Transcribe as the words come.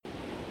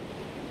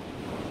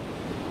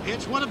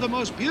It's one of the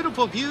most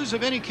beautiful views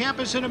of any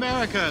campus in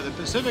America, the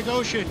Pacific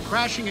Ocean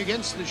crashing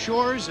against the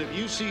shores of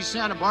UC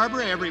Santa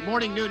Barbara every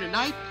morning, noon, and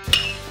night.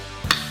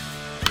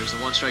 There's the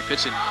one-strike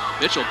pitch, and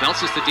Mitchell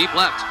belts this to deep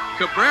left.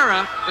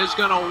 Cabrera is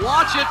going to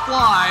watch it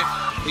fly.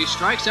 He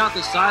strikes out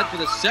the side for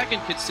the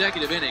second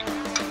consecutive inning,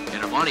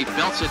 and Armani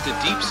belts it to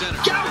deep center.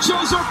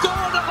 Gauchos are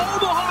going to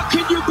Omaha.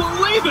 Can you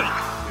believe it?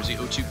 There's the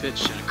 0-2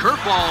 pitch, and a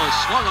curveball is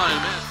swung on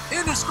him.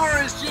 In to score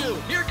is Jew.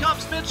 Here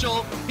comes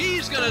Mitchell.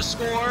 He's going to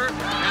score,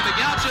 and the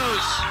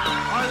Gauchos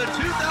are the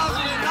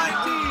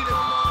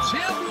 2019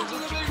 champions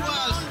of the Big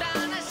West.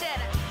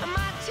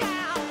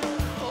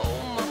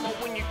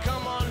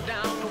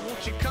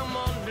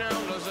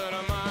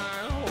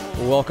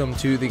 Welcome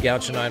to the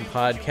Gaucho 9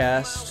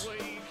 podcast,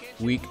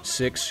 Week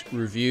 6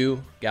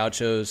 review.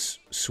 Gauchos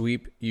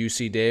sweep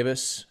UC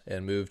Davis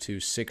and move to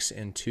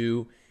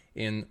 6-2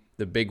 in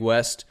the Big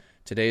West.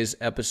 Today's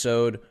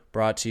episode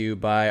brought to you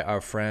by our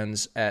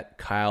friends at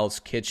Kyle's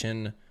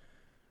Kitchen.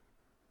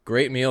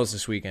 Great meals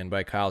this weekend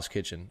by Kyle's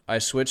Kitchen. I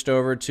switched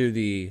over to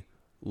the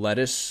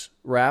lettuce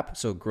wrap,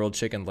 so grilled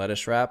chicken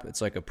lettuce wrap. It's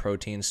like a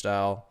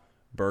protein-style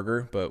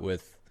burger, but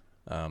with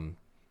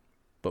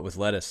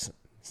lettuce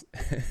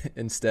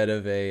instead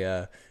of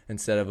a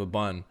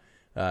bun,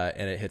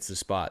 and it hits the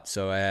spot.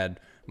 So I had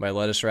my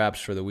lettuce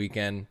wraps for the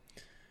weekend.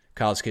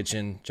 Kyle's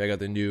Kitchen, check out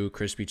the new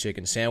crispy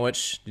chicken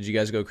sandwich. Did you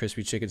guys go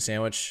crispy chicken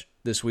sandwich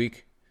this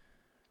week,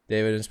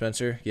 David and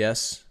Spencer?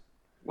 Yes.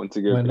 Once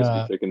you go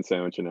crispy chicken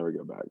sandwich, you never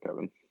go back,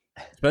 Kevin.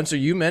 Spencer,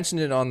 you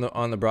mentioned it on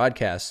the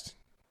broadcast.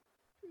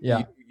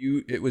 Yeah,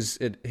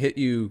 it hit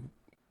you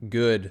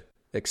good,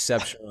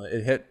 exceptionally.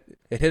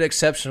 It hit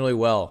exceptionally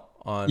well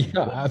on.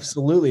 Yeah,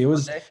 absolutely. It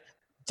was.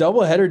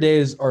 Doubleheader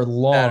days are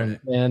long,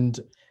 and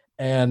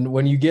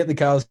when you get the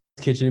Kyle's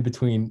Kitchen in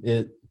between,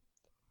 it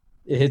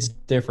hits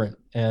different.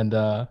 And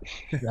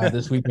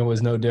this weekend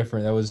was no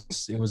different. It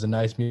was a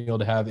nice meal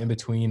to have in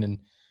between, and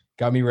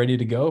got me ready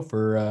to go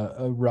for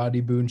a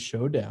Rodney Boone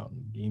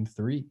showdown, Game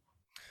 3.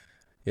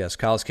 Yes,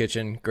 Kyle's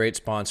Kitchen, great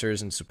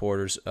sponsors and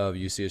supporters of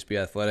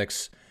UCSB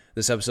Athletics.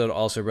 This episode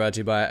also brought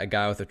to you by A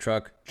Guy with a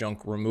Truck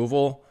Junk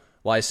Removal,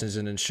 licensed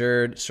and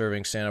insured,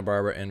 serving Santa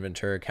Barbara and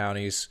Ventura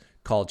counties.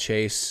 Call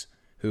Chase,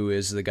 who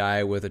is the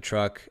guy with a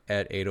truck,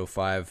 at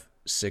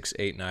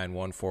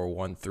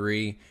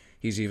 805-689-1413.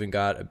 He's even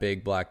got a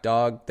big black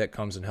dog that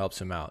comes and helps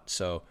him out.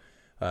 So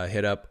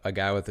hit up A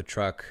Guy with a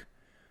Truck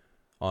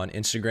on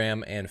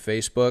Instagram and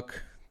Facebook.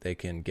 They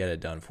can get it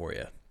done for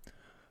you.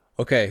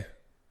 Okay.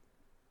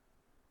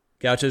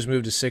 Gauchos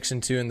moved to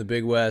 6-2 in the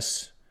Big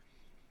West.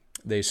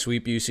 They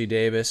sweep UC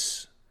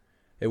Davis.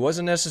 It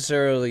wasn't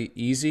necessarily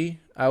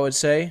easy, I would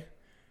say.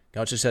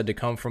 Gauchos had to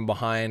come from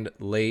behind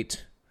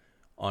late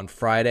on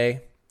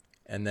Friday,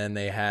 and then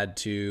they had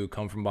to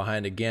come from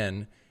behind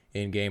again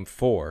in Game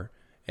 4.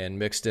 And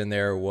mixed in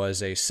there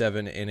was a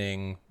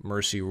 7-inning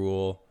mercy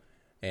rule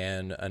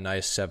and a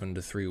nice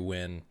 7-3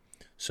 win.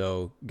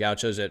 So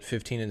Gauchos at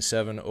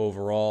 15-7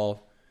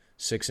 overall,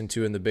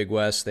 6-2 in the Big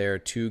West. They are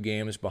 2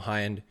 games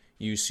behind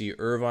UC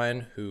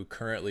Irvine, who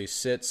currently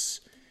sits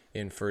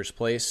in first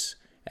place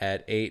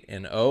at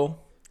 8-0.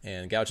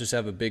 And Gauchos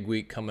have a big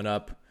week coming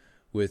up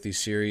with the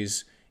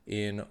series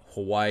in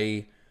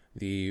Hawaii.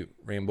 The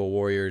Rainbow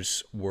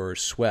Warriors were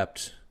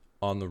swept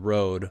on the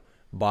road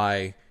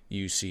by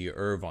UC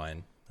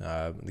Irvine.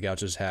 The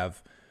Gauchos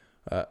have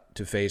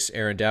to face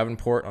Aaron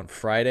Davenport on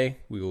Friday.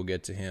 We will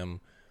get to him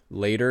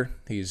later.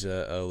 He's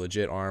a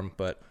legit arm,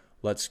 but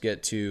let's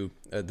get to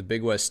the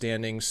Big West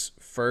standings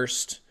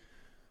first.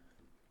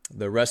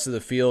 The rest of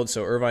the field,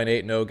 so Irvine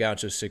 8-0,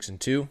 Gauchos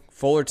 6-2.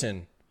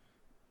 Fullerton,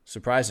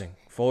 surprising.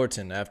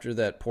 Fullerton, after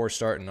that poor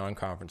start in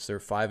non-conference, they're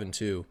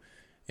 5-2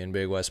 in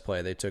Big West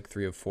play. They took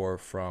 3 of 4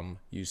 from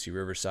UC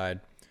Riverside.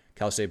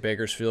 Cal State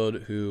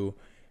Bakersfield, who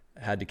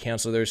had to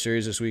cancel their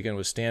series this weekend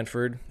with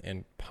Stanford,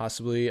 and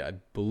possibly, I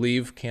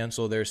believe,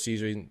 cancel their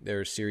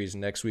series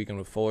next weekend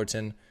with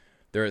Fullerton.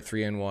 They're at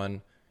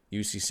 3-1.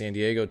 UC San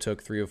Diego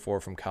took 3 of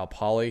 4 from Cal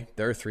Poly.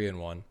 They're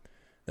 3-1.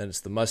 Then it's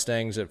the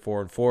Mustangs at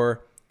 4-4.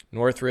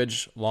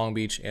 Northridge, Long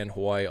Beach, and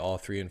Hawaii all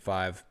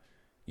 3-5.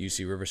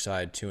 UC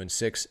Riverside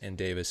 2-6, and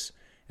Davis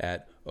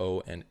at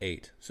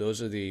 0-8. So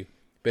those are the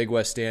Big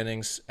West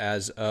standings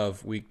as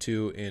of Week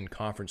 2 in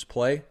conference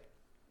play.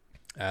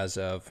 As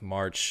of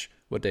March,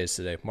 what day is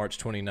today? March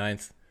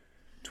 29th,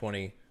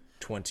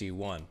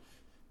 2021.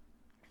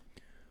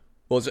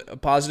 Well, it's a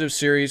positive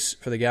series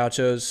for the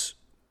Gauchos.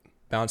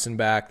 Bouncing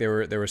back,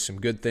 there were some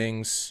good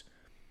things.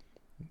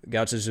 The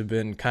Gauchos have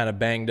been kind of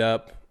banged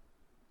up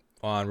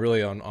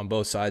on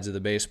both sides of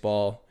the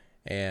baseball,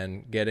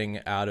 and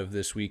getting out of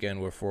this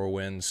weekend with 4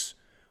 wins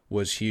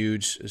was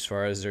huge as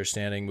far as their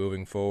standing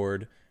moving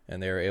forward,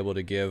 and they were able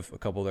to give a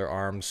couple of their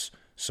arms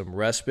some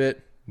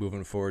respite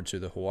moving forward to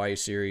the Hawaii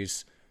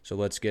series. So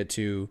let's get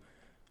to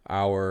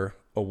our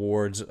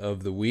awards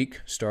of the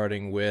week,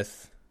 starting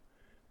with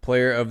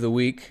Player of the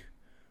Week.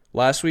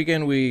 Last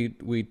weekend, we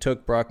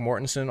took Brock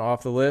Mortensen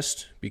off the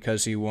list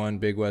because he won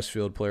Big West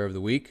Field Player of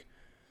the Week.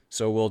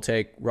 So we'll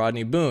take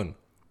Rodney Boone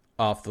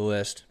off the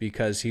list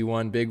because he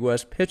won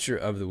BigWest Pitcher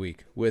of the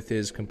Week with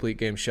his complete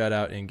game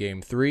shutout in Game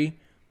 3.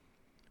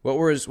 What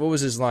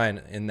was his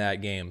line in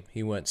that game?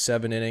 He went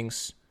 7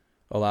 innings,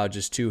 allowed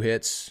just 2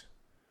 hits.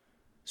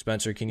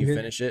 Spencer, can you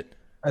finish it?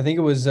 I think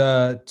it was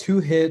 2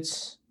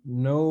 hits,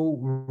 no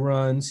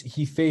runs.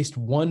 He faced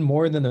 1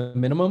 more than the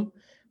minimum,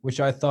 which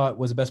I thought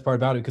was the best part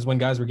about it, because when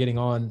guys were getting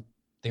on,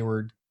 they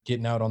were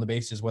getting out on the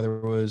bases, whether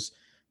it was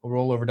a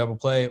rollover double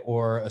play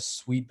or a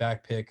sweet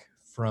back pick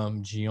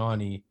from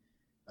Gianni.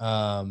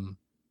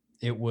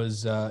 It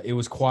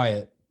was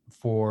quiet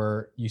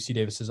for UC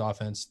Davis's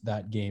offense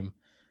that game.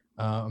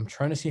 I'm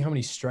trying to see how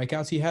many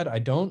strikeouts he had.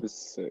 It was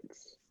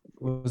 6.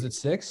 Was it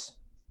 6?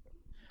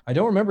 I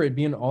don't remember it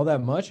being all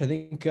that much. I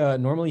think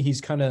normally he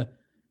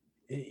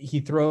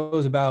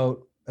throws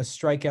about a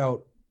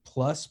strikeout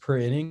plus per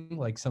inning.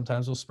 Like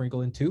sometimes we'll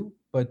sprinkle in 2,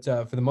 but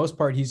for the most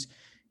part, he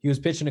was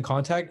pitching to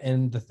contact.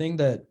 And the thing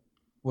that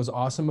was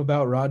awesome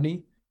about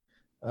Rodney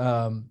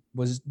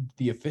was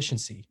the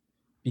efficiency,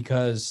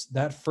 because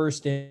that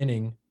first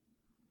inning,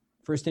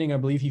 I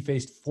believe he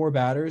faced 4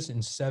 batters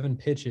and 7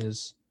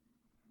 pitches.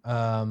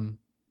 And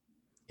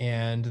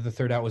the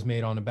third out was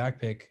made on a back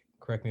pick.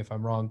 Correct me if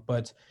I'm wrong,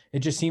 but it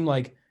just seemed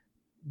like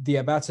the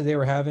at-bats that they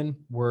were having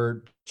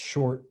were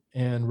short,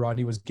 and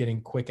Rodney was getting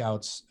quick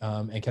outs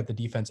and kept the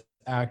defense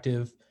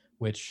active,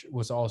 which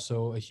was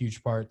also a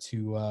huge part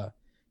to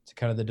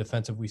kind of the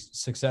defensive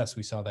success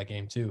we saw that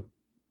game too.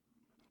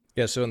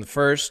 Yeah, so in the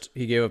first,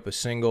 he gave up a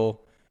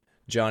single.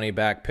 Johnny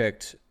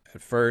back-picked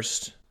at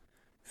first,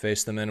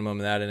 faced the minimum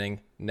in that inning.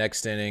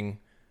 Next inning,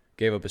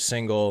 gave up a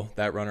single.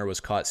 That runner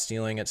was caught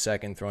stealing at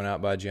second, thrown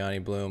out by Gianni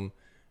Bloom.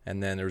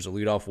 And then there was a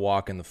leadoff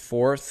walk in the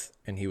 4th,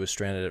 and he was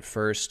stranded at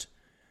first.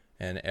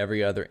 And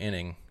every other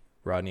inning,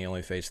 Rodney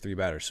only faced 3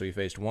 batters. So he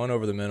faced 1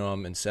 over the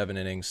minimum in 7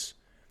 innings,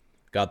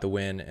 got the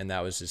win, and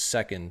that was his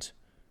second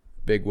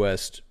Big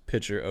West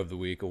Pitcher of the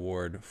Week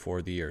award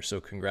for the year. So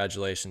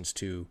congratulations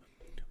to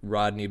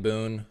Rodney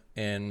Boone.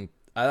 And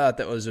I thought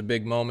that was a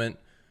big moment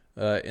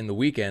in the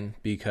weekend,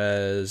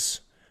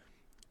 because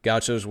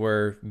Gauchos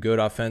were good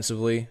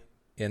offensively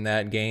in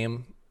that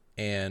game,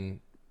 and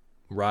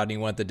Rodney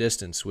went the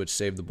distance, which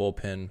saved the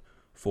bullpen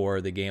for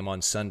the game on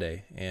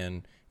Sunday.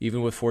 And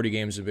even with 40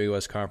 games of Big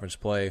West Conference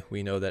play,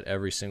 we know that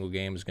every single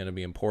game is going to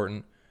be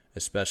important,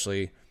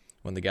 especially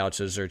when the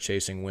Gauchos are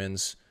chasing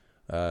wins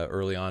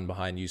early on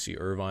behind UC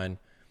Irvine.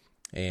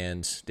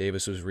 And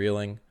Davis was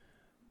reeling,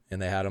 and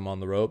they had him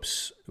on the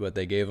ropes, but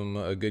they gave him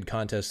a good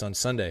contest on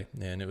Sunday,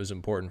 and it was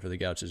important for the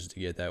Gauchos to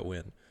get that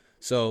win.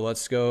 So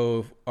let's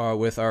go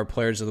with our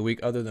players of the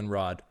week other than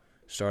Rod,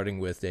 starting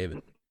with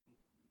David.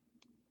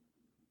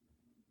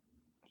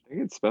 I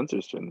think it's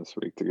Spencer's turn this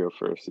week to go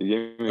first. You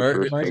gave me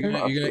first pick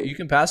last week. You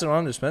can pass it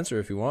on to Spencer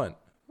if you want.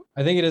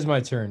 I think it is my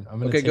turn. I'm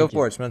gonna go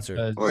for it,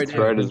 Spencer. What's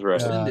right is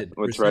right.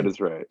 What's right is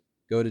right.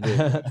 Go to David.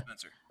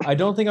 Spencer. I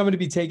don't think I'm going to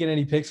be taking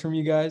any picks from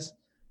you guys.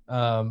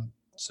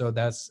 So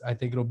I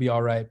think it'll be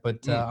all right.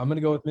 But I'm going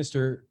to go with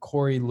Mr.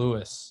 Corey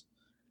Lewis.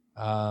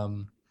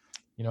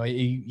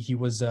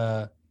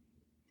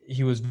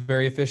 He was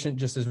very efficient,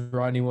 just as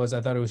Rodney was.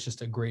 I thought it was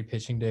just a great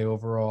pitching day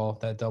overall,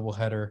 that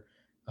doubleheader.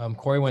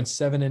 Corey went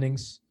 7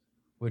 innings,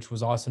 which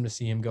was awesome to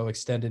see him go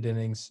extended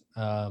innings.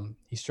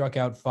 He struck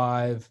out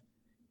 5.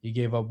 He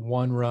gave up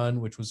 1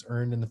 run, which was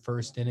earned in the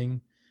first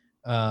inning.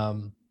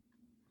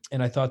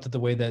 And I thought that the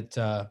way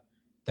that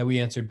we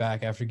answered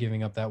back after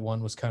giving up that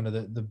 1 was kind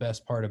of the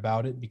best part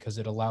about it, because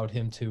it allowed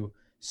him to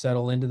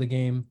settle into the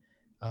game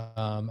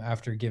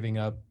after giving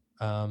up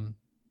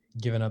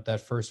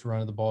that first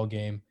run of the ball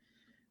game.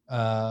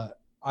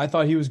 I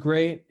thought he was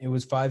great. It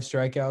was 5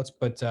 strikeouts,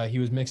 but he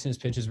was mixing his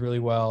pitches really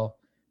well,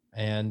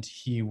 and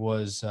he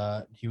was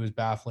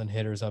baffling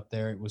hitters up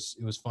there. It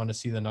was fun to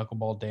see the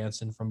knuckleball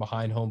dancing from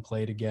behind home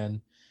plate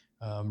again,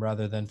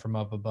 rather than from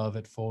up above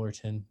at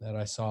Fullerton that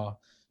I saw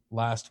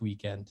last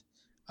weekend.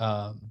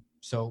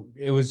 So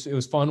it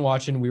was fun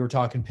watching. We were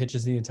talking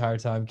pitches the entire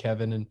time,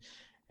 Kevin,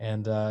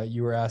 and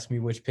you were asking me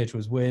which pitch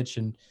was which,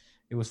 and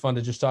it was fun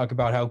to just talk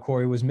about how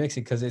Corey was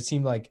mixing, because it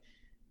seemed like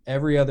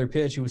every other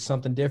pitch it was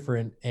something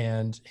different,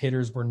 and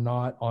hitters were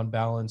not on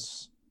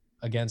balance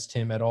against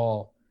him at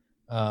all.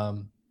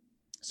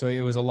 So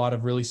it was a lot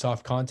of really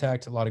soft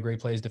contact, a lot of great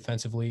plays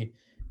defensively,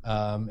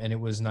 and it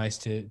was nice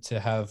to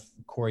have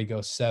Corey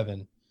go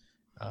 7.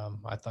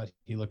 I thought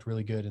he looked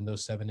really good in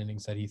those 7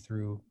 innings that he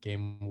threw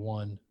game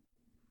 1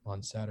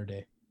 on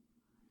Saturday.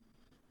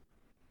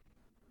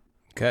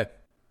 Okay.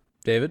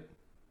 David?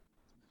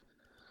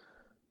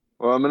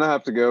 Well, I'm going to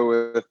have to go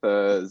with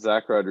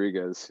Zach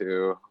Rodriguez,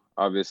 who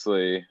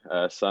obviously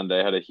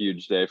Sunday had a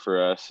huge day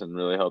for us and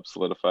really helped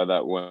solidify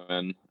that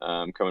win,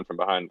 coming from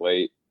behind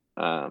late.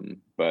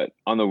 But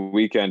on the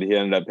weekend, he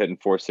ended up hitting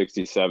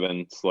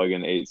 467,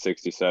 slugging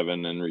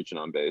 867, and reaching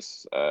on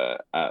base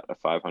at a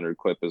 500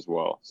 clip as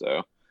well.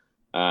 So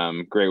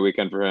great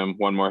weekend for him.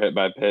 1 more hit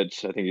by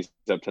pitch. I think he's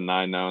up to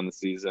 9 now in the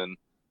season.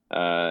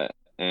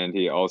 And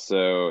he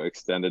also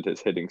extended his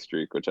hitting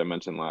streak, which I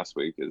mentioned last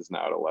week, is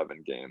now at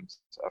 11 games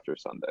after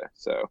Sunday.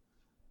 So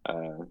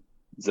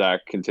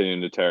Zach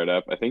continuing to tear it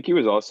up. I think he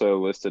was also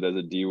listed as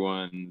a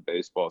D1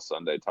 Baseball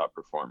Sunday top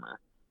performer.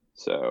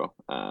 So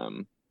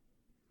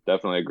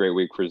definitely a great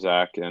week for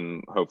Zach,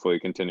 and hopefully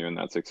continuing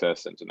that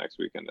success into next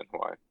weekend in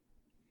Hawaii.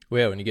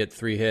 Well, yeah, when you get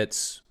 3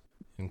 hits,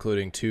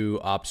 including 2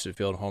 opposite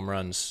field home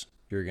runs,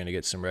 you're going to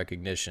get some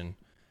recognition.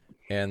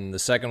 And the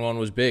second one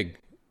was big.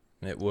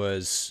 It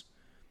was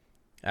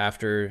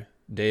after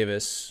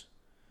Davis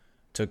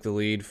took the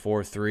lead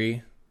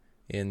 4-3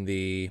 in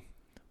the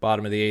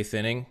bottom of the 8th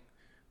inning,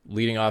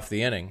 leading off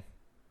the inning.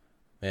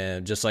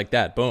 And just like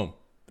that, boom,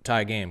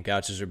 tie game.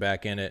 Gauchos are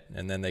back in it,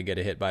 and then they get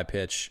a hit by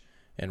pitch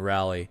and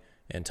rally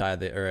and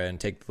and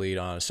take the lead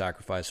on a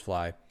sacrifice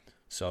fly.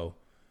 So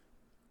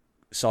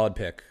solid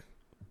pick.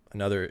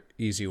 Another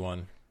easy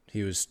one.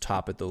 He was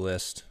top at the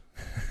list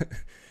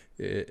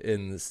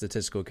in the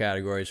statistical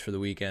categories for the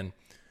weekend.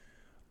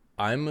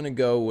 I'm going to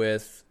go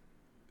with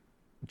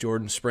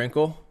Jordan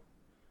Sprinkle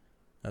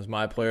as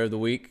my player of the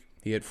week.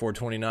 He hit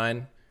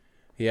 429.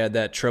 He had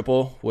that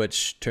triple,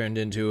 which turned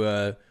into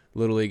a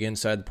Little League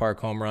inside the park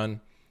home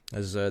run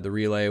as the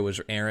relay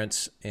was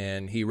errant,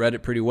 and he read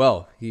it pretty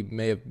well. He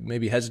may have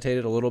maybe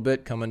hesitated a little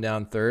bit coming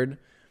down third,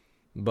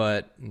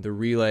 but the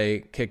relay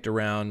kicked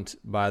around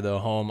by the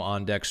home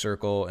on deck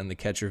circle, and the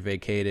catcher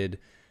vacated,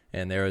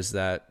 and there was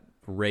that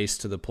race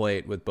to the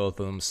plate with both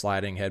of them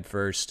sliding head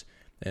first,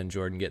 and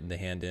Jordan getting the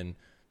hand in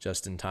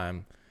just in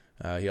time.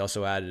 He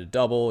also added a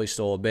double. He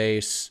stole a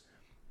base,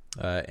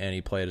 and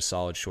he played a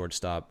solid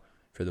shortstop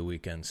for the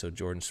weekend. So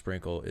Jordan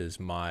Sprinkle is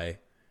my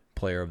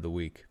player of the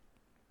week.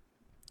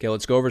 Okay,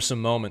 let's go over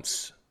some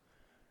moments.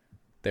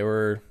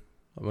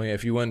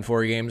 If you win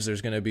 4 games,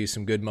 there's going to be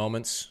some good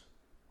moments.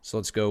 So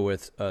let's go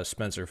with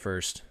Spencer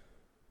first.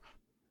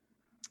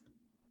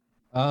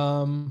 It's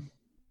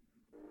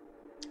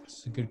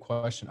a good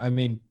question. I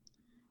mean,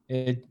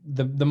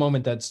 the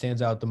moment that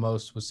stands out the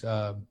most was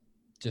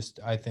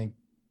just, I think,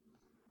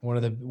 one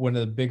of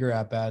the bigger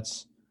at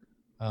bats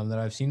that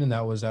I've seen, and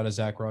that was out of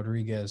Zach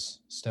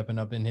Rodriguez stepping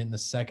up and hitting the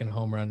second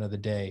home run of the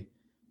day.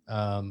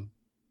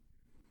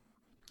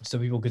 So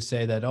people could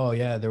say that, oh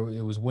yeah,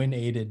 it was wind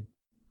aided,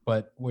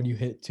 but when you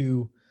hit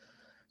two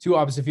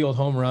opposite field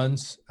home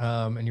runs,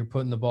 and you're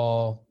putting the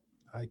ball,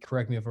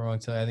 correct me if I'm wrong,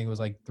 I think it was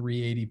like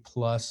 380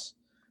 plus.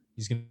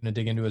 He's going to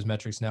dig into his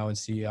metrics now and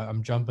see.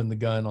 I'm jumping the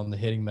gun on the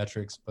hitting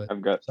metrics, but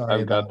I've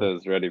got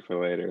those ready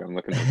for later. I'm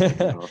looking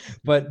at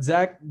But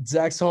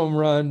Zach's home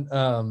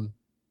run,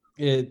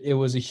 it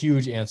was a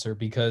huge answer,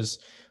 because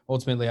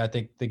ultimately I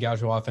think the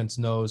Gaucho offense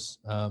knows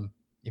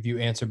if you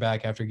answer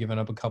back after giving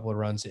up a couple of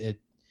runs,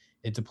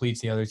 it depletes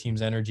the other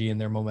team's energy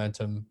and their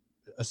momentum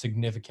a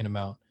significant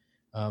amount.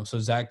 So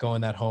Zach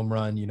going that home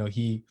run,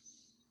 he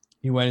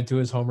went into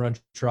his home run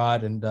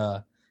trot, and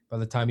by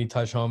the time he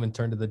touched home and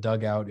turned to the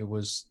dugout, it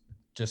was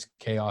just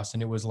chaos.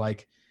 And it was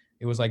like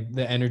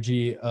the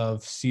energy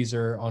of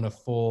Caesar on a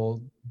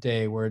full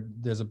day where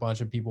there's a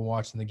bunch of people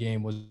watching the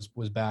game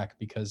was back,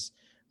 because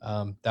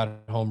that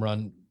home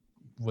run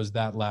was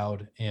that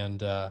loud,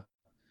 and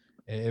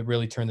it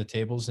really turned the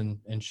tables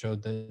and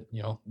showed that,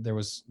 there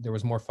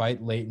was more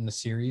fight late in the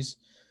series,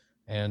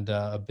 and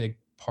a big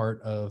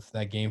part of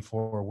that Game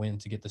 4 win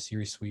to get the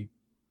series sweep.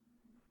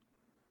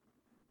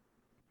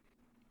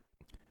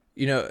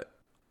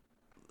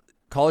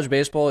 College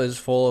baseball is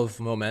full of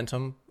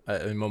momentum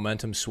and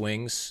momentum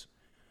swings,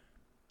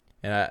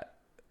 and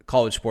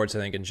college sports, I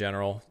think, in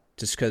general,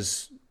 just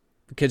because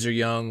the kids are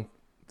young,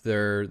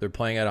 they're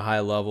playing at a high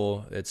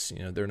level. It's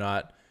they're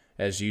not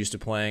as used to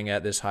playing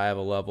at this high of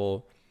a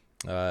level,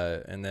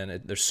 and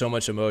then there's so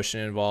much emotion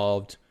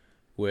involved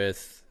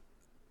with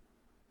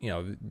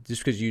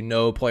just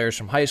because players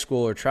from high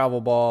school or travel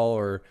ball,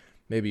 or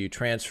maybe you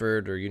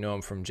transferred, or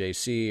them from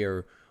JC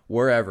or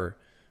wherever.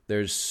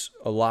 There's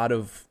a lot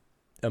of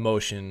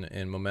emotion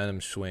and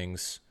momentum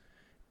swings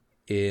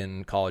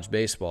in college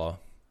baseball,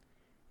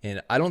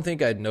 and I don't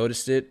think I'd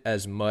noticed it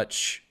as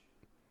much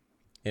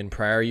in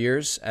prior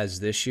years as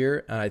this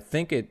year, and I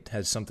think it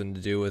has something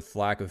to do with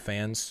lack of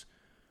fans,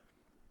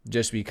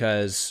 just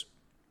because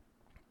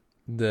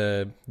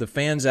the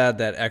fans add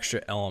that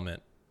extra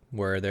element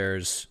where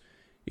there's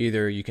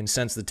either you can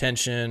sense the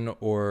tension,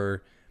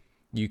 or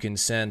you can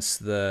sense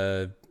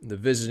the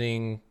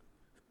visiting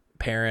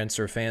parents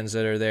or fans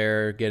that are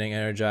there getting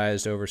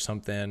energized over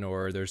something,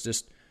 or there's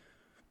just,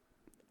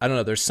 I don't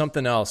know, there's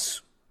something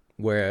else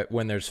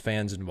when there's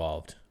fans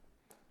involved.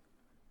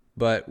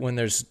 But when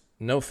there's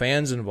no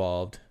fans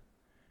involved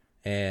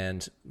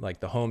and like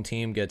the home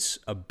team gets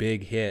a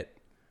big hit,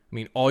 I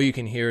mean, all you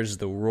can hear is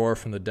the roar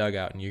from the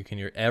dugout, and you can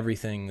hear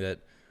everything that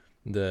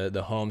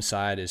the home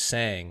side is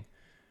saying.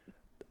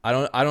 I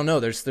don't know.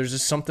 There's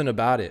just something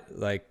about it.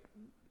 Like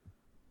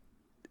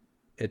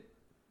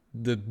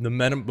the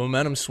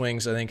momentum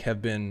swings, I think,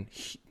 have been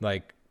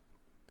like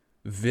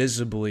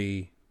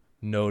visibly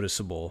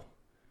noticeable,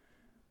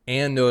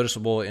 and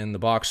noticeable in the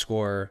box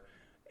score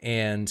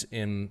and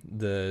in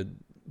the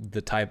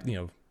type,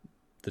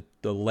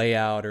 the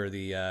layout or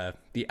the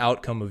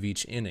outcome of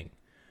each inning,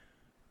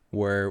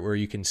 where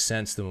you can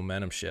sense the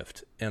momentum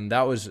shift. And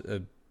that was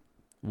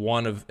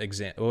one of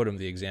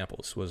the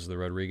examples was the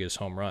Rodriguez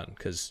home run,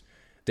 because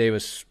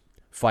Davis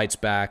fights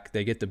back.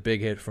 They get the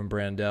big hit from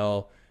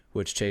Brandell,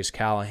 which chased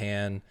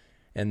Callahan,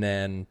 and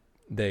then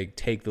they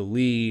take the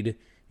lead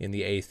in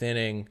the 8th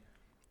inning,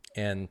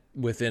 and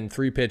within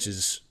 3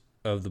 pitches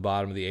of the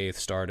bottom of the 8th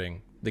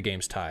starting, the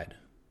game's tied.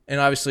 And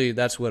obviously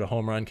that's what a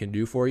home run can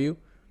do for you.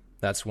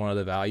 That's one of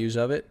the values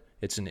of it.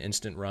 It's an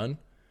instant run.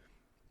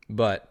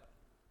 But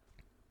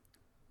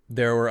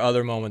there were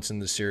other moments in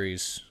the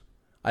series.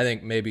 I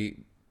think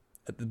maybe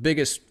the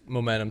biggest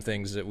momentum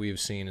things that we've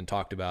seen and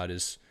talked about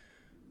is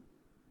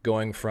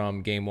going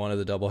from game 1 of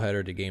the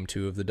doubleheader to game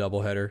 2 of the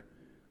doubleheader,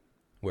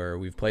 where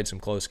we've played some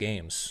close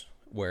games,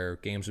 where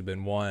games have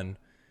been won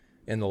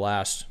in the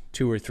last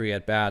 2 or 3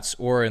 at-bats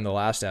or in the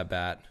last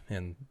at-bat,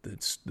 and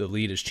the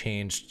lead has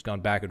changed. It's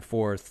gone back and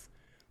forth.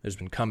 There's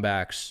been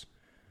comebacks.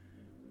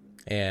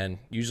 And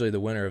usually the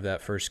winner of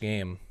that first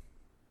game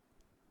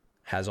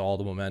has all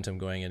the momentum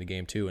going into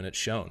game 2, and it's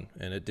shown.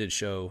 And it did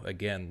show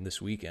again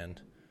this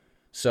weekend.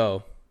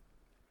 So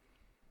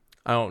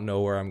I don't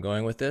know where I'm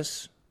going with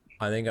this.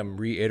 I think I'm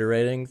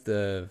reiterating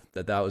that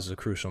was a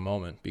crucial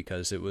moment,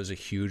 because it was a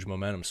huge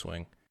momentum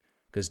swing,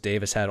 because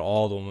Davis had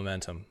all the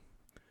momentum.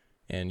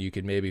 And you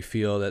could maybe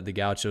feel that the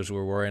Gauchos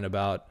were worrying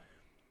about,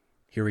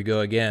 here we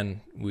go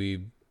again.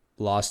 We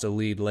lost a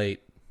lead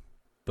late,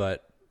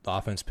 but the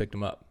offense picked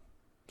them up.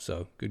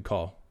 So good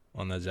call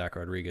on that Zach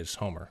Rodriguez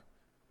homer.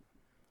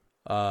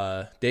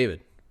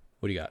 David,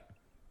 what do you got?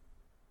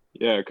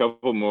 Yeah, a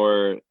couple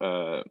more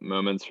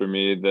moments for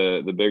me.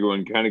 The big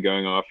one, kind of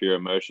going off your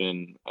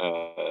emotion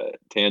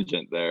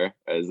tangent there,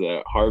 is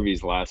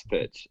Harvey's last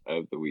pitch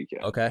of the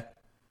weekend. Okay.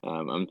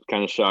 I'm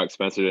kind of shocked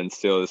Spencer didn't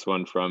steal this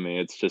one from me.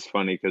 It's just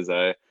funny because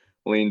I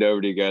leaned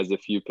over to you guys a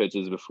few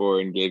pitches before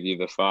and gave you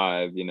the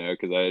 5,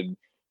 because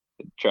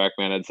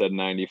TrackMan had said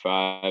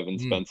 95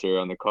 and Spencer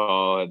on the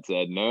call had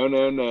said, no,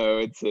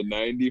 it's a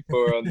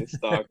 94 on the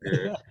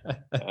stalker.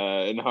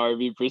 And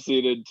Harvey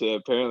proceeded to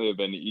apparently have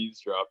been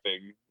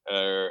eavesdropping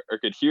or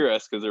could hear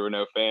us because there were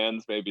no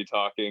fans maybe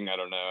talking. I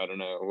don't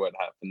know what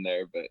happened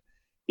there, but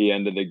he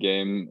ended the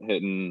game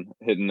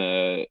hitting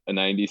a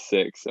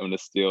 96. I'm going to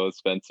steal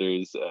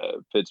Spencer's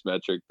pitch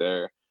metric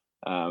there,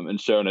 and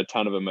showing a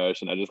ton of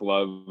emotion. I just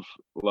love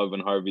when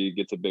Harvey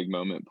gets a big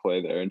moment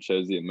play there and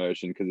shows the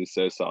emotion, because he's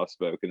so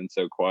soft-spoken and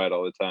so quiet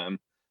all the time.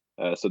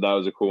 So that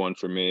was a cool one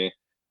for me.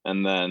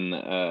 And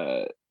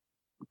then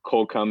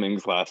Cole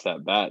Cummings' last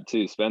at bat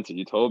too. Spencer,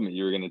 you told me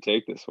you were going to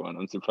take this one.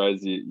 I'm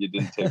surprised you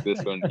didn't take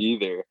this one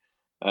either.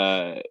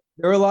 There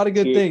were a lot of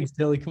good things,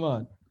 Tilly. Come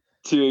on.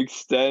 To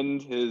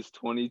extend his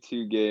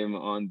 22-game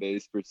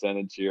on-base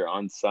percentage here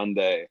on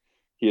Sunday,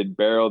 he had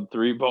barreled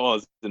 3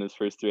 balls in his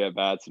first 3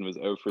 at-bats and was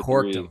 0 for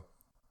 3. Him.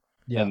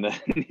 Yeah. And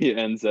then he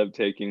ends up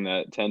taking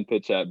that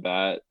 10-pitch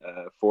at-bat,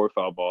 4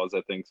 foul balls,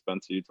 I think,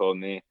 Spencer, you told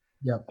me.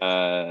 Yep.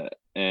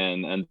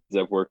 And ends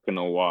up working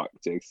a walk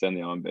to extend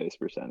the on-base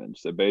percentage.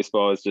 So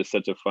baseball is just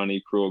such a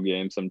funny, cruel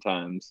game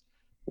sometimes,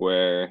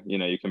 where,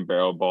 you can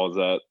barrel balls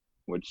up,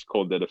 which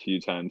Cole did a few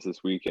times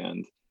this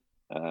weekend.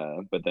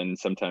 But then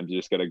sometimes you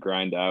just got to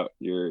grind out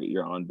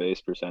your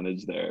on-base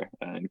percentage there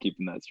and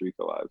keeping that streak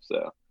alive.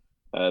 So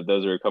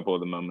those are a couple of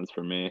the moments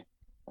for me.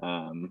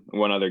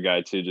 One other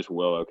guy too, just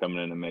Willow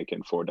coming in and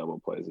making 4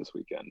 double plays this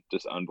weekend.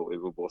 Just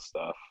unbelievable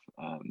stuff.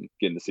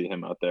 Getting to see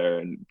him out there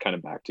and kind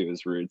of back to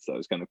his roots. That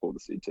was kind of cool to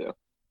see too.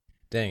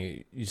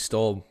 Dang, you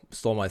stole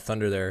my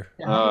thunder there.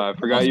 I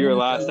forgot you were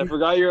last.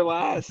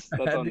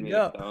 That's on me.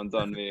 That one's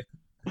on me.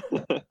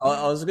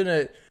 I was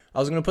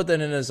gonna put that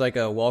in as like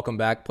a welcome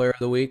back player of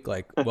the week,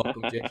 like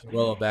welcome Jason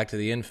Willow back to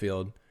the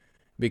infield,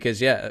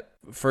 because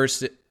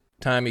first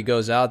time he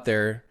goes out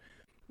there,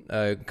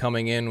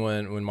 coming in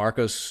when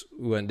Marcos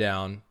went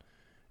down,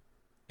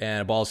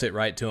 and a ball's hit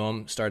right to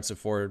him, starts a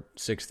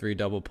 4-6-3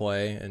 double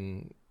play,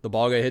 and the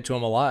ball got hit to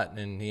him a lot,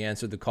 and he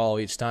answered the call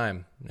each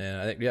time, and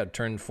I think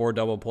turned 4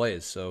 double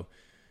plays. So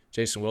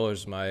Jason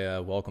Willer's my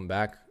welcome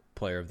back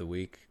player of the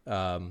week.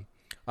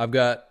 I've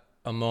got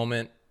a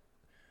moment.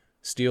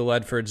 Steele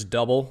Ledford's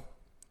double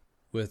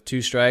with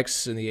 2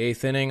 strikes in the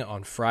 8th inning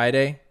on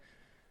Friday,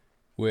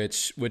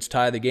 which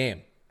tied the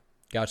game.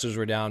 Gauchos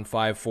were down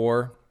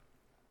 5-4.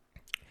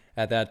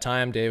 At that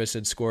time, Davis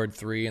had scored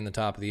 3 in the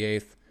top of the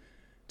 8th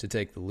to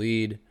take the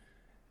lead,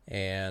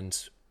 and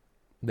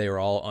they were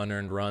all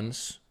unearned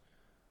runs.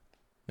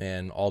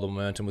 And all the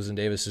momentum was in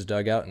Davis's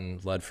dugout,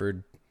 and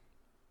Ledford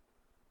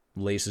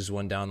laces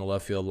one down the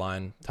left field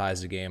line,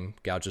 ties the game.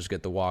 Gauchos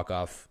get the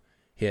walk-off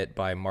hit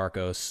by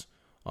Marcos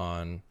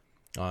on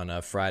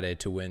Friday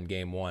to win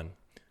game 1.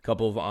 A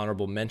couple of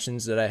honorable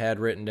mentions that I had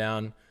written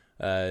down.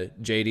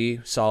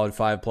 JD, solid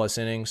 5+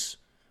 innings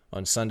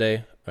on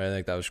Sunday. I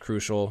think that was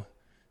crucial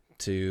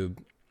to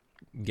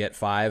get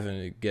 5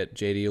 and get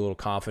JD a little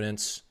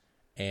confidence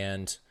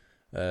and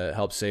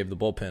help save the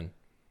bullpen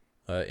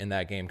in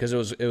that game, because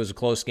it was a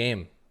close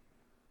game.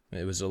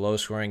 It was a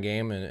low-scoring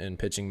game, and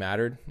pitching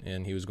mattered,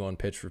 and he was going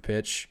pitch for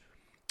pitch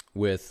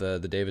with the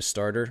Davis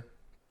starter,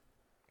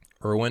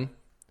 Irwin.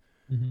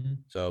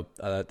 So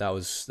that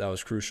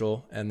was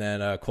crucial. And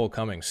then Cole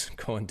Cummings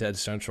going dead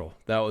central.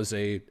 That was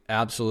a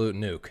absolute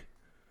nuke.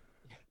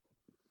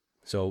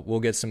 So we'll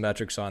get some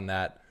metrics on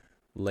that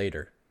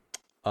later.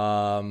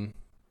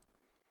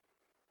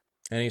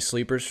 Any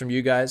sleepers from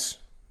you guys?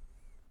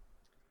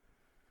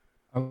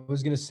 I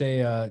was going to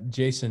say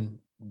Jason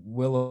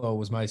Willow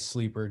was my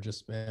sleeper.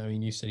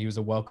 You said he was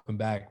a welcome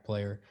back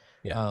player.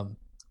 Yeah.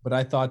 But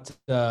I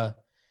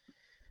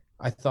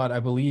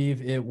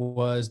believe it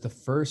was the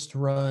first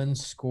run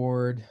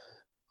scored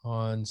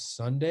on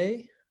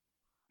Sunday.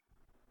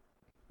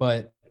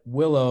 But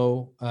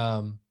Willow,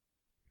 the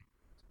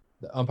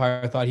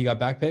umpire thought he got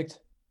backpicked,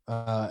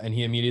 and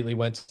he immediately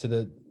went to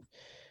the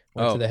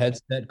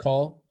headset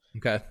call.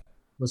 Okay.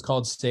 Was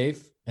called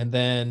safe, and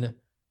then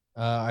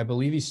I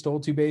believe he stole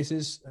 2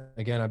 bases.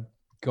 Again, I'm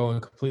going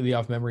completely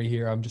off memory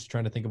here. I'm just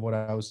trying to think of what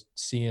I was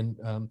seeing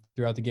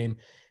throughout the game,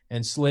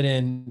 and slid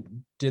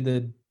in,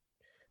 did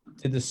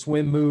the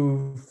swim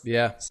move.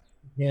 Yeah.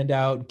 Hand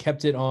out,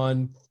 kept it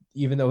on,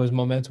 even though his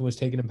momentum was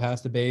taking him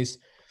past the base.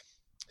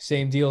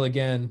 Same deal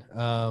again.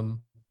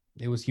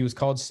 He was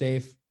called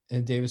safe,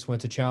 and Davis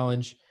went to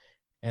challenge.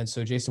 And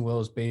so Jason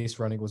Willow's base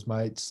running was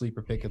my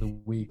sleeper pick of the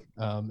week.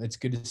 It's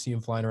good to see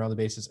him flying around the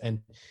bases, and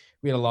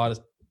we had a lot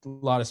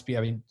of speed. I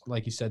mean,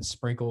 like you said,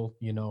 Sprinkle,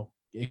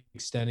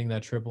 extending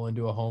that triple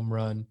into a home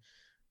run.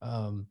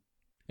 And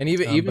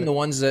even the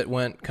ones that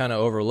went kind of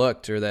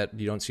overlooked or that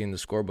you don't see in the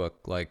scorebook,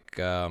 like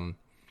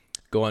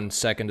going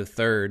second to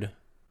third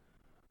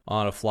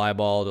on a fly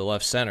ball to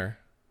left center.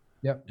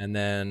 Yep. And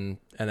then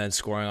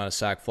scoring on a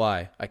sac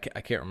fly. I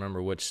can't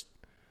remember which.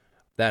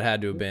 That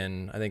had to have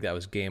been, I think that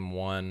was game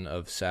 1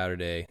 of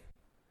Saturday,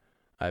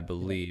 I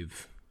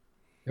believe.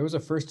 There was a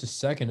first to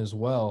second as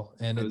well.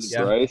 And that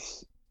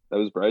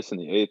was Bryce in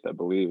the 8th, I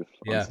believe,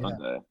 on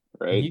Sunday,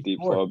 right?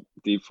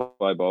 Deep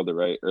fly ball to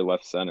right or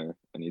left center,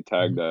 and he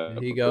tagged that.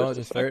 He go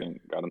to third,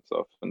 got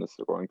himself in the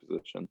scoring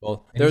position.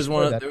 Well, there was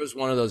one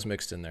of those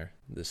mixed in there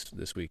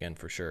this weekend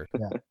for sure.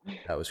 Yeah.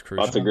 That was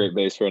crucial. Lots of great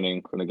base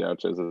running from the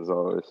Gauchos as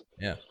always.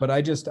 Yeah. But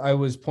I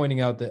was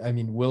pointing out that, I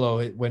mean,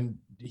 Willow, when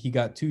he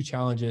got 2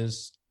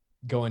 challenges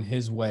going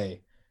his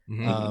way,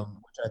 which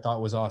I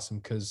thought was awesome,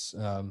 because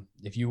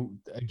if you,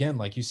 again,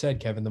 like you said,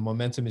 Kevin, the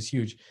momentum is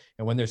huge.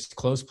 And when there's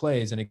close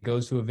plays and it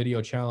goes to a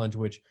video challenge,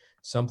 which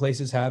some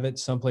places have it,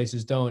 some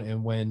places don't.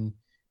 And when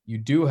you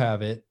do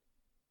have it,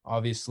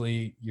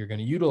 obviously you're going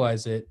to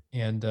utilize it.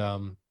 And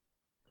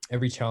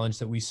every challenge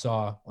that we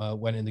saw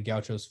went in the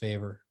Gauchos'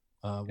 favor,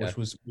 which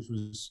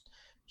was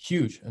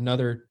huge.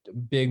 Another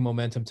big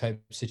momentum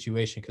type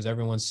situation, because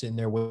everyone's sitting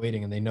there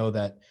waiting, and they know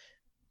that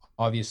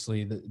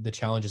obviously the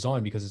challenge is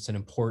on because it's an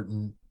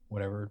important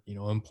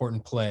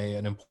important play,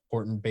 an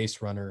important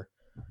base runner.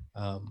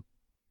 So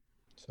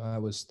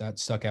that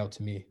stuck out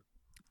to me.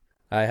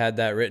 I had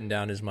that written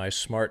down as my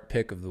smart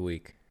pick of the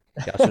week.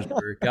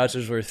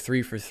 Gauchos were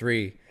 3 for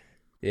 3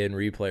 in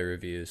replay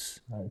reviews.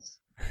 Nice.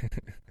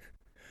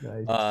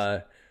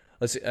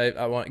 Let's see.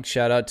 I want to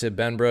shout out to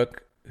Ben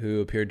Brook,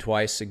 who appeared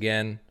twice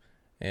again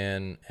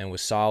and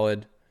was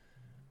solid.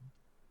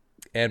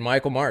 And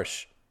Michael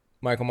Marsh.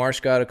 Michael Marsh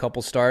got a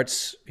couple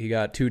starts. He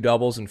got 2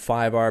 doubles and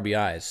 5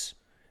 RBIs.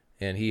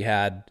 And he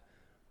had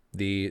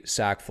the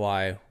sac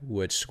fly,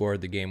 which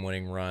scored the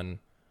game-winning run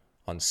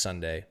on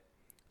Sunday.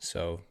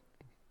 So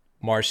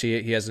Marsh,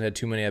 he hasn't had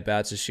too many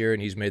at-bats this year,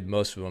 and he's made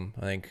most of them.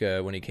 I think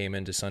when he came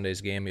into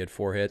Sunday's game, he had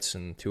 4 hits,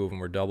 and 2 of them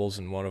were doubles,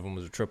 and 1 of them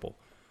was a triple.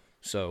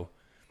 So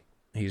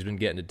he's been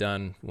getting it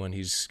done when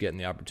he's getting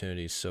the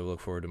opportunities. So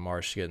look forward to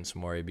Marsh getting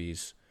some more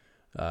ABs,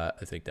 I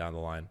think, down the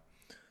line.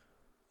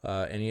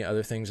 Any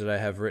other things that I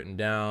have written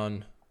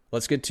down?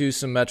 Let's get to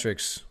some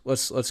metrics.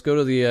 Let's go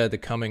to the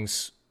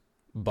Cummings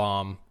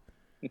bomb,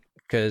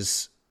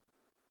 because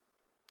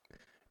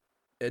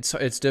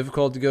it's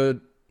difficult to go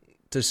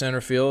to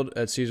center field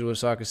at Cesar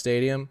Wasaka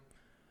Stadium,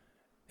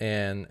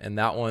 and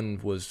that one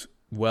was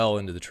well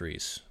into the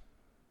trees.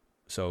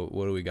 So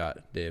what do we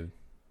got, Dave?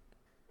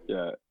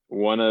 Yeah,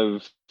 one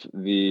of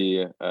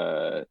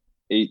the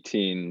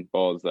 18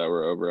 balls that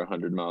were over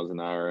 100 miles an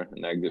hour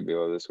in exit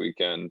velo this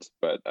weekend,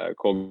 but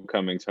Cole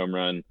Cummings home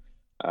run,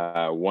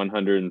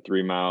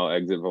 103-mile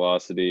exit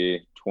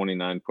velocity,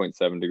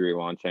 29.7 degree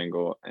launch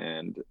angle,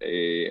 and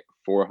a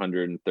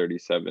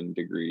 437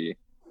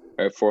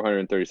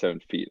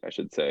 feet, I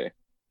should say,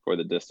 for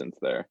the distance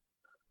there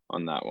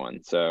on that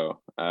one. So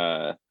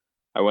I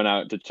went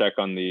out to check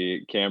on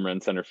the camera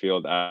in center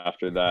field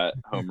after that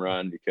home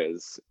run,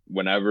 because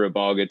whenever a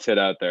ball gets hit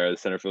out there, the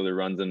center fielder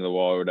runs into the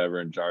wall or whatever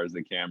and jars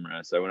the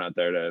camera. So I went out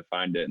there to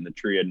find it, and the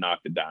tree had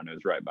knocked it down. It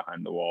was right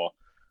behind the wall.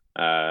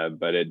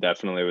 But it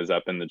definitely was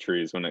up in the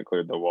trees when it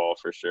cleared the wall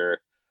for sure.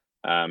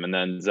 And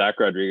then Zach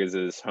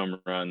Rodriguez's home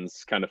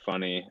runs, kind of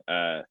funny.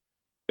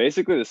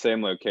 Basically the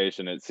same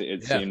location. It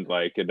seemed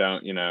like it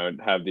don't,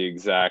 have the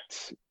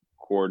exact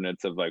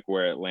coordinates of like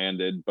where it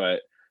landed,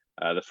 but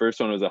the first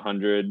one was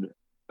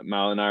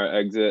 100-mile-an-hour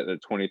exit at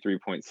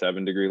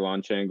 23.7 degree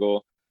launch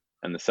angle,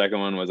 and the second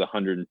one was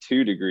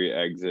 102 degree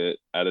exit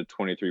at a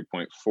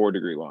 23.4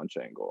 degree launch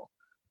angle.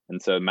 And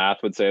so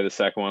math would say the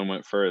second one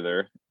went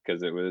further,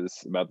 because it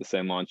was about the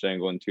same launch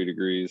angle and 2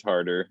 degrees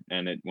harder,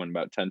 and it went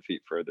about 10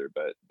 feet further.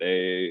 But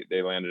they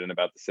landed in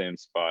about the same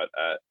spot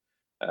at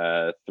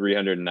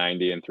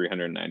 390 and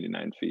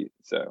 399 feet.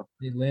 So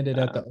they landed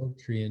at the oak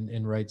tree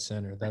in right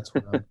center. That's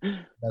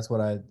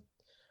the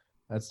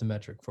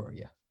metric for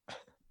you.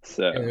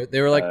 So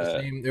they were like the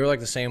same. They were like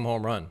the same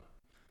home run.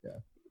 Yeah.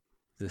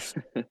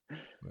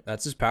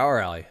 That's his power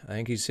alley. I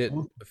think he's hit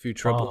a few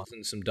triples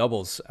and some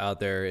doubles out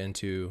there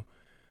into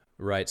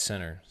right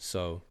center.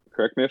 So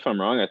correct me if I'm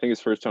wrong. I think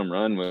his first home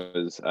run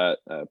was at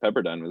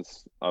Pepperdine,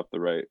 was off the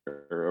right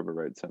or over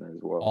right center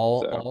as well.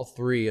 All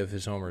 3 of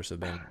his homers have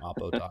been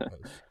Oppo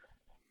tacos.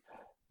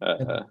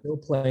 They'll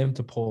play him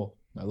to pull.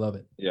 I love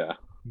it. Yeah.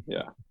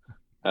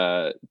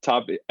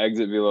 Top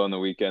exit velo on the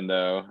weekend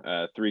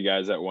though. 3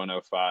 guys at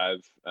 105.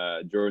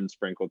 Jordan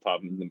Sprinkle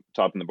topping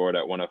the board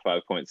at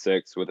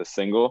 105.6 with a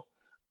single.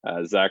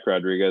 Zach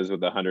Rodriguez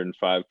with a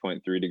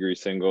 105.3 degree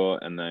single,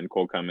 and then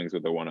Cole Cummings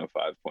with a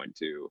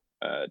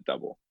 105.2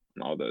 double.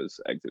 And all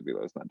those exit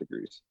velos, not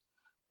degrees.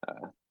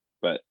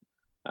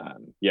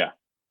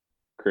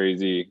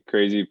 Crazy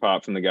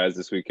pop from the guys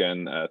this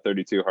weekend.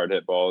 32 hard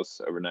hit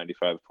balls over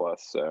 95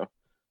 plus. So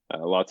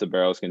lots of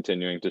barrels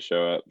continuing to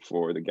show up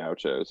for the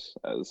Gauchos,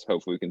 as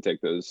hopefully we can take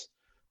those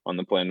on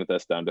the plane with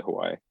us down to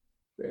Hawaii.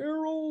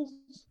 Barrels.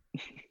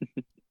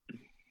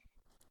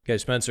 Okay,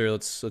 Spencer,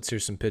 let's hear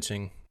some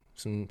pitching,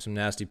 some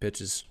nasty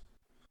pitches.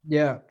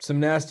 Yeah, some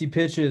nasty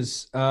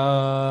pitches.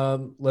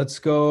 Let's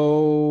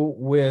go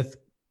with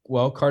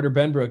Carter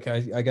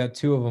Benbrook. I got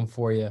 2 of them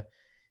for you.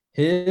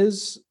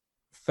 His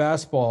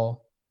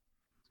fastball.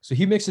 So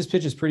he mixed his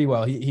pitches pretty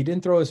well. He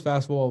didn't throw his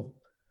fastball.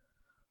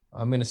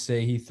 I'm going to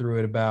say he threw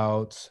it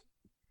about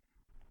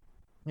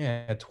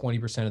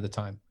 20% of the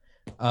time.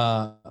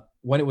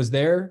 When it was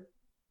there,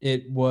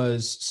 it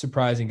was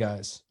surprising,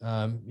 guys.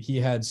 He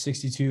had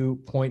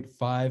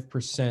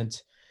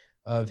 62.5%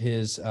 of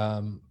his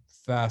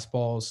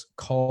fastballs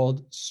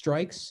called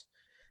strikes,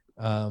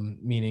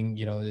 meaning,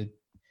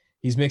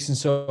 he's mixing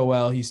so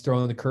well. He's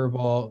throwing the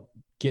curveball,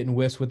 getting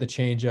whiffs with the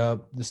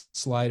changeup, the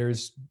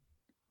sliders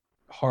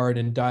hard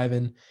and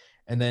diving.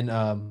 And then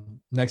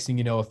next thing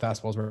you know, a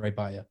fastball's right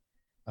by you.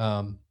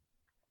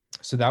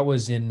 So that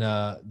was in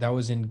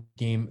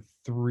game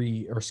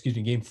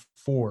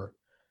 4.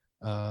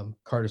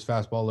 Carter's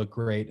fastball looked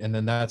great. And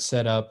then that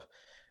set up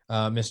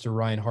Mr.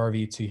 Ryan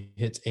Harvey to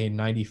hit a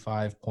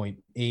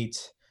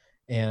 95.8.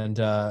 And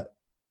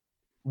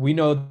we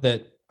know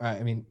that,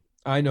 I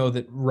know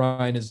that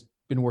Ryan has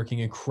been working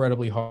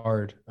incredibly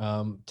hard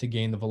to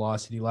gain the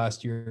velocity.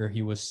 Last year,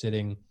 he was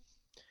sitting,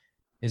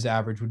 his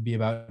average would be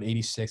about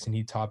 86, and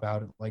he'd top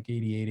out at like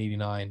 88,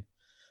 89.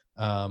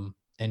 And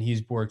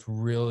he's worked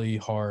really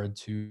hard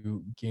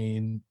to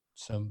gain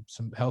some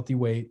healthy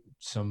weight,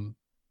 some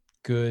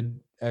good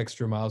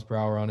extra miles per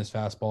hour on his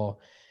fastball.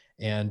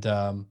 And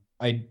in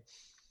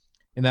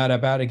that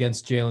at bat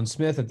against Jalen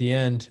Smith at the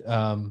end,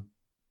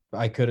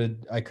 I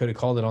could have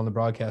called it on the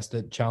broadcast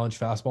that challenge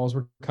fastballs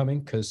were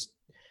coming, because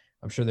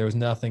I'm sure there was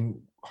nothing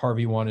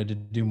Harvey wanted to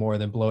do more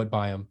than blow it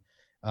by him.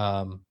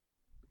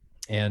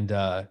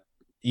 And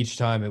each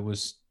time it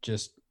was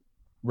just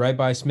right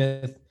by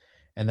Smith,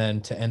 and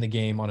then to end the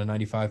game on a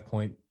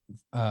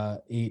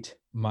 95.8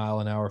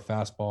 mile an hour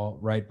fastball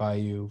right by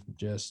you,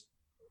 just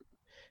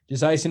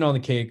icing on the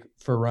cake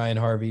for Ryan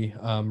Harvey.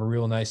 A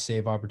real nice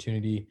save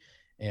opportunity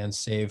and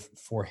save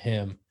for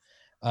him.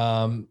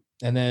 And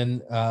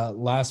then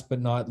last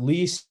but not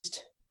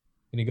least,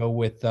 I'm going to go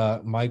with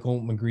Michael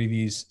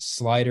McGreevy's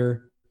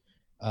slider,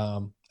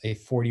 a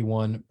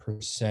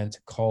 41%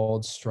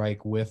 called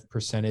strike whiff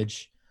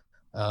percentage.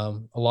 A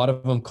lot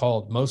of them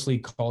mostly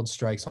called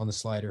strikes on the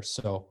slider.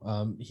 So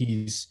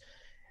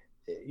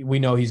we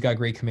know he's got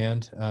great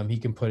command. He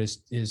can put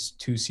his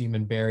 2-seam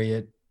and bury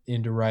it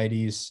into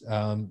righties,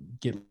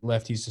 get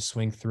lefties to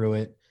swing through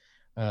it.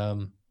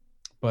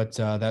 But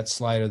that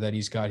slider that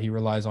he's got, he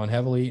relies on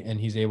heavily, and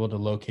he's able to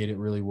locate it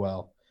really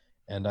well.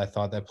 And I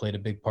thought that played a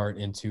big part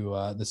into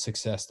the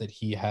success that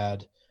he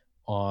had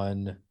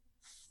on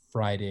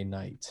Friday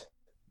night.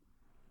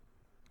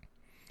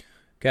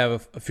 Okay, I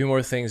have a few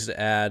more things to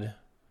add.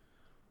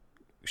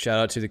 Shout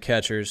out to the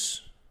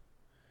catchers.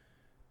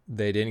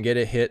 They didn't get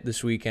a hit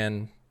this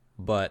weekend,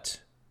 but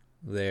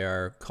they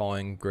are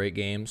calling great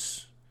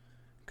games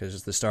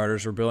because the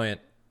starters were brilliant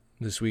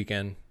this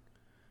weekend.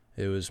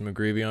 It was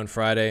McGreevy on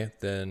Friday,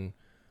 then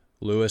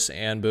Lewis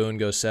and Boone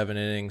go 7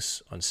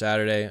 innings on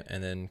Saturday,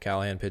 and then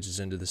Callahan pitches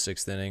into the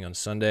 6th inning on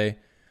Sunday.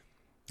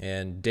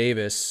 And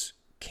Davis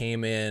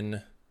came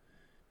in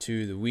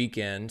to the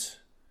weekend,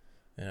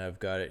 and I've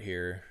got it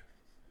here.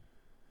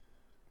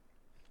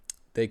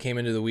 They came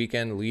into the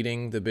weekend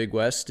leading the Big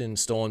West in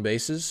stolen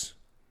bases,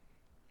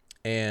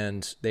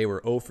 and they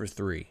were 0 for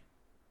 3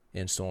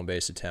 in stolen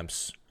base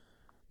attempts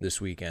this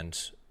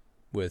weekend,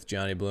 with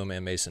Johnny Bloom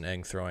and Mason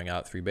Eng throwing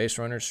out 3 base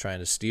runners, trying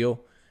to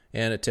steal,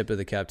 and a tip of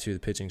the cap to the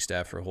pitching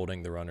staff for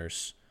holding the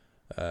runners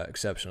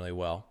exceptionally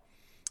well.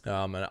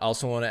 And I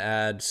also want to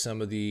add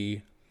some of the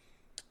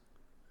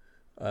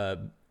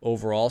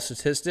overall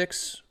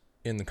statistics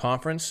in the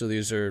conference. So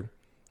these are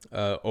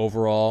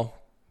overall,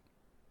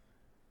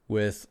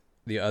 with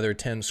the other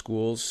 10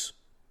 schools,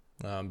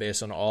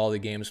 based on all the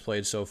games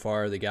played so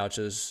far, the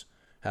Gauchos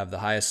have the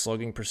highest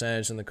slugging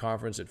percentage in the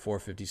conference at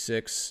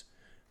 456.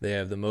 They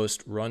have the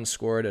most runs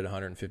scored at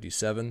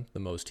 157, the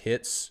most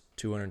hits,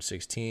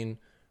 216,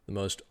 the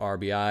most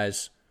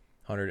RBIs,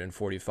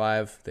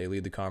 145. They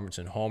lead the conference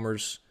in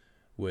homers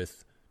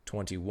with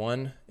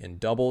 21, in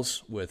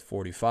doubles with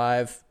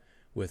 45,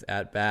 with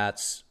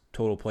at-bats,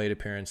 total plate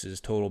appearances,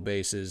 total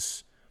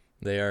bases.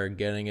 They are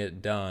getting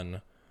it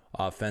done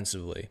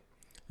offensively.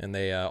 And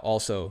they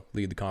also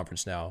lead the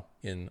conference now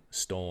in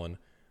stolen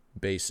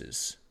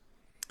bases.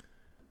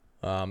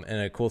 And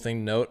a cool thing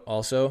to note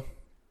also,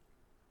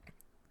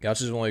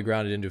 Gauchos have only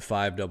grounded into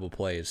 5 double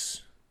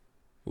plays,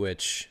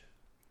 which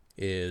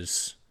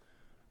is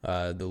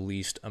the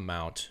least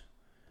amount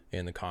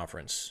in the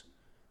conference.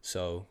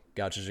 So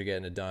Gauchos are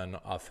getting it done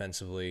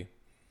offensively.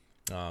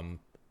 On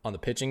the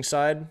pitching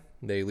side,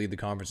 they lead the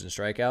conference in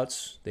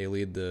strikeouts. They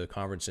lead the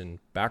conference in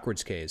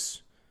backwards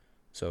Ks.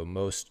 So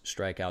most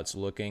strikeouts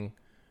looking.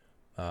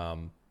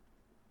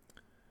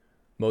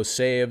 Most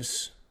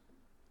saves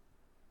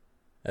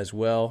as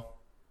well.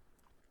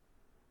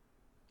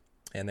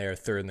 And they are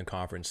third in the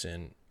conference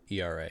in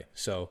ERA.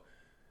 So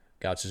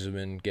Gauchos have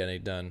been getting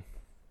it done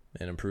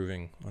and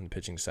improving on the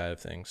pitching side of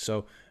things.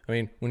 So, I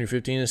mean, when you're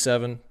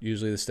 15-7,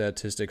 usually the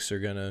statistics are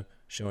going to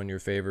show in your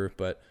favor,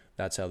 but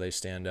that's how they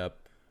stand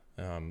up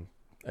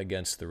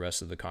against the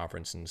rest of the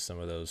conference in some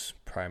of those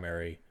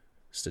primary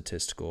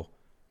statistical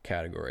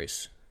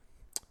categories.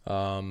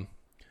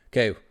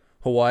 Okay,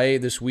 Hawaii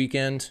this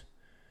weekend.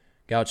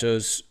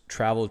 Gauchos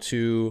travel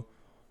to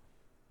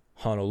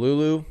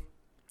Honolulu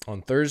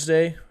on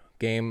Thursday,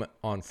 game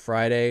on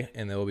Friday,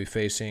 and they will be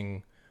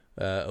facing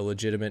a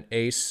legitimate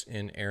ace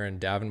in Aaron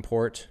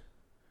Davenport.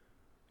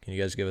 Can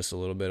you guys give us a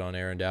little bit on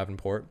Aaron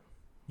Davenport?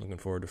 Looking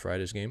forward to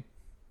Friday's game.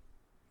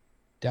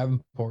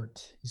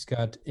 Davenport, he's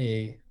got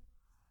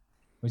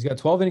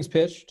 12 innings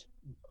pitched.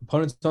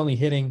 Opponent's only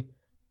hitting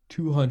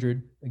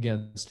 200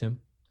 against him.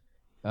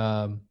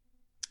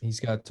 He's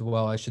got a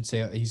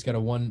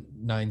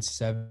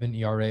 1.97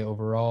 ERA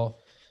overall,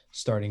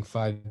 starting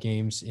 5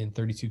 games in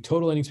 32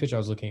 total innings pitched. I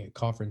was looking at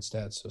conference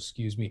stats, so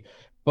excuse me.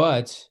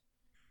 But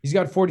he's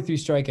got 43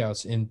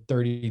 strikeouts in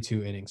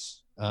 32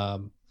 innings.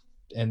 And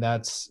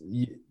that's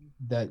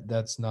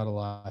not a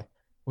lie.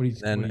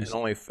 And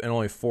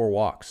only 4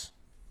 walks.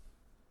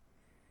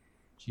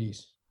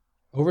 Jeez.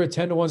 Over a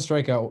 10-1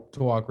 strikeout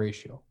to walk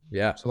ratio.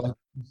 Yeah. So like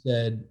you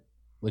said,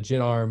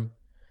 legit arm.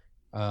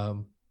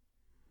 People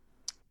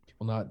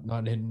not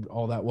hitting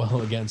all that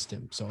well against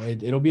him. So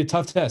it'll be a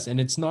tough test. And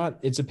it's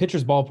a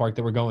pitcher's ballpark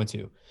that we're going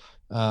to.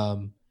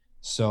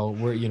 So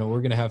we're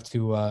going to have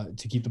to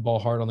keep the ball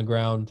hard on the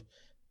ground.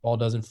 Ball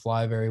doesn't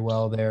fly very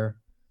well there.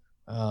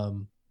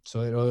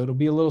 So it'll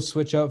be a little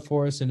switch up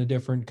for us in a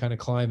different kind of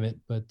climate,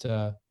 but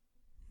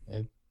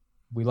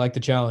we like the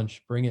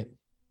challenge. Bring it.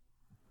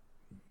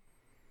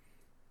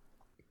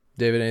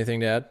 David, anything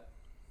to add?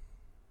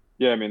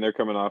 Yeah, I mean, they're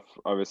coming off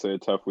obviously a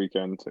tough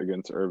weekend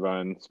against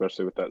Irvine,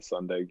 especially with that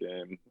Sunday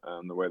game.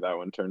 The way that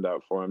one turned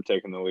out for them,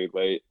 taking the lead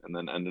late and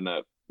then ending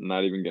up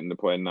not even getting to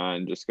play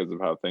 9 just because of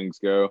how things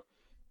go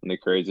and the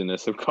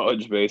craziness of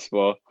college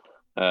baseball.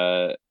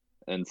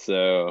 And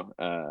so,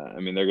 I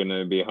mean, they're going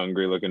to be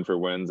hungry looking for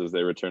wins as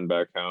they return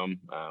back home.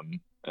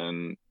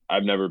 And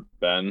I've never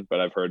been,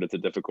 but I've heard it's a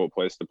difficult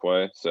place to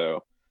play.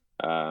 So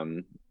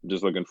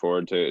just looking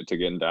forward to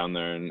getting down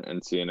there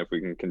and seeing if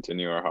we can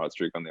continue our hot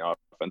streak on the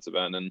offensive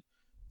end and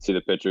see the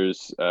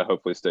pitchers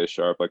hopefully stay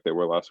sharp like they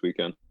were last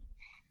weekend.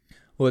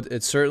 Well,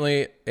 it's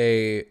certainly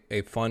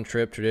a fun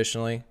trip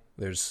traditionally.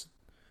 There's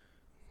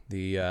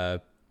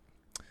the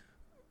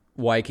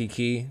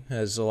Waikiki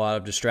has a lot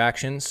of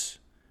distractions,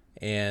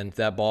 and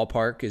that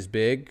ballpark is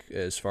big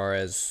as far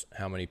as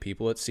how many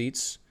people it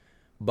seats.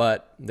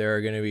 But there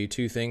are going to be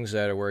 2 things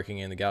that are working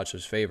in the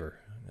Gauchos' favor.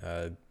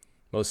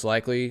 Most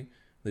likely,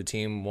 the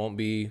team won't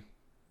be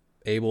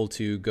able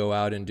to go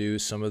out and do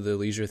some of the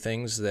leisure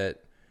things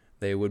that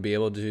they would be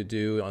able to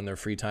do on their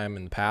free time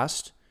in the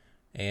past.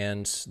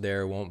 And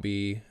there won't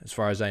be, as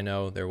far as I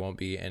know, there won't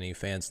be any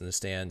fans in the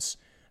stands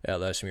at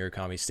Les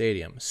Murakami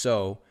Stadium.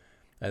 So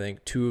I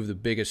think 2 of the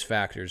biggest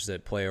factors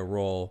that play a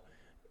role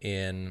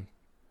in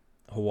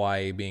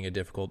Hawaii being a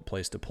difficult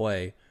place to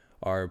play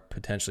are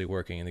potentially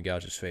working in the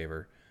Gauchos'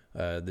 favor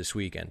this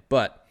weekend.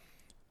 But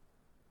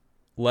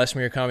Les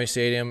Murakami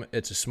Stadium,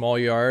 it's a small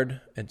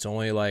yard. It's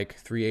only like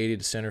 380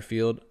 to center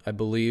field, I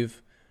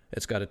believe.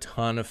 It's got a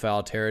ton of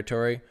foul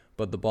territory,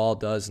 but the ball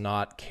does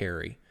not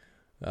carry.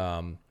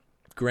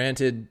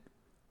 Granted,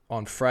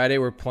 on Friday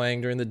we're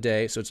playing during the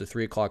day, so it's a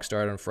 3 o'clock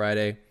start on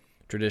Friday.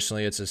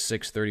 Traditionally, it's a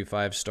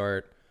 6:35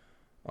 start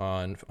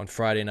on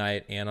Friday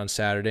night and on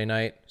Saturday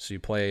night, so you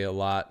play a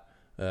lot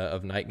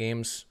of night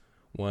games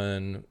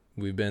when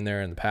we've been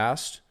there in the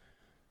past.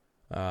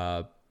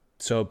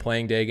 So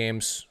playing day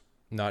games,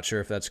 not sure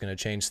if that's going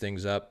to change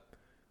things up.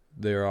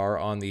 They are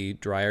on the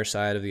drier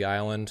side of the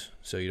island,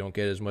 so you don't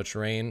get as much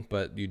rain,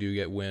 but you do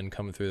get wind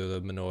coming through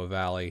the Manoa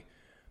Valley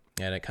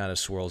and it kind of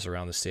swirls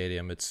around the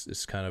stadium.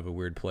 It's kind of a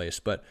weird place,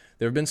 but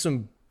there have been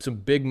some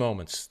big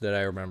moments that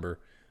I remember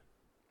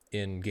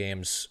in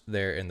games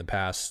there in the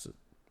past.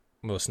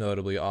 Most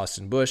notably,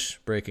 Austin Bush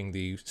breaking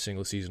the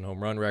single season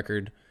home run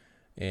record,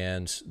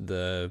 and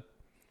the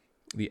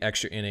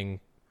extra inning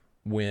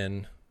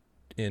win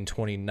in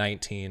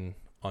 2019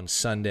 on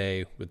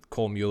Sunday with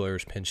Cole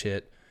Mueller's pinch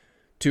hit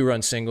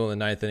 2-run single in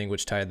the ninth inning,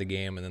 which tied the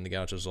game, and then the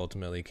Gauchos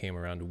ultimately came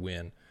around to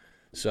win.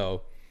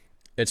 So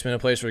it's been a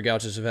place where the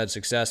Gauchos have had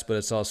success, but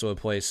it's also a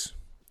place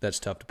that's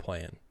tough to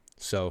play in.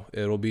 So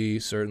it'll be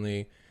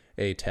certainly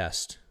a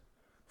test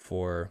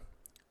for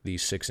the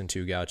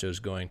 6-2 Gauchos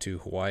going to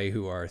Hawaii,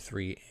 who are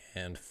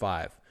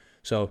 3-5.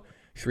 So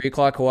 3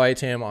 o'clock Hawaii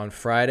time on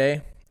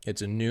Friday.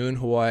 It's a noon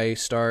Hawaii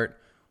start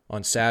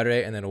on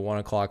Saturday, and then a 1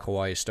 o'clock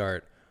Hawaii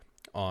start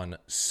on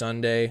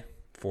Sunday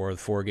for the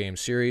 4-game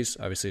series.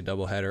 Obviously a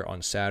doubleheader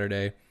on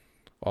Saturday.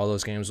 All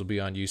those games will be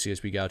on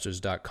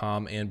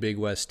UCSBGauchos.com and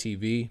BigWest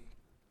TV.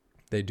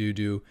 They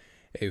do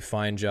a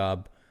fine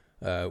job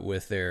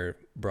with their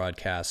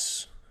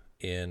broadcasts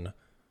in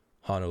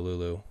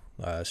Honolulu.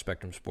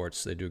 Spectrum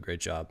Sports, they do a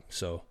great job.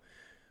 So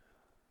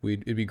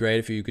it'd be great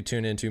if you could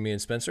tune in to me and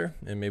Spencer,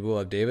 and maybe we'll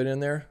have David in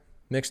there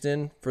mixed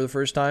in for the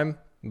first time.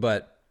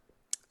 But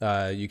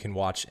you can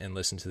watch and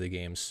listen to the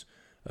games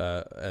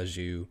as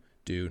you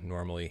do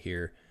normally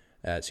here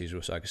at Caesar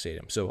Osaka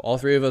Stadium. So all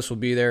 3 of us will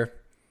be there.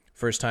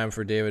 First time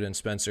for David and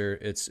Spencer.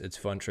 It's a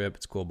fun trip.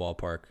 It's a cool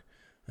ballpark,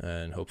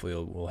 and hopefully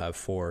we'll have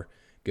 4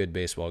 good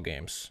baseball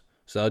games.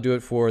 So that'll do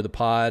it for the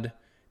pod.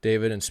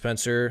 David and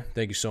Spencer,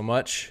 thank you so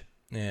much.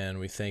 And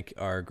we thank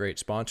our great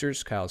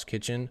sponsors, Kyle's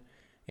Kitchen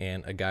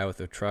and A Guy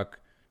with a Truck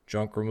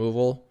Junk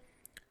Removal.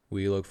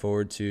 We look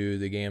forward to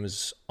the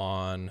games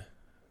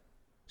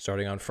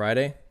starting on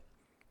Friday.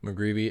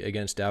 McGreevy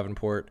against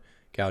Davenport,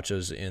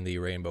 Gauchos in the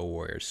Rainbow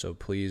Warriors. So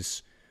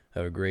please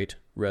have a great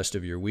rest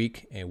of your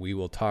week, and we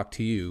will talk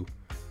to you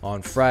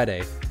on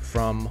Friday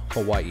from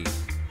Hawaii.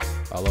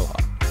 Aloha.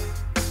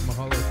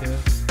 Mahalo,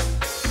 kid.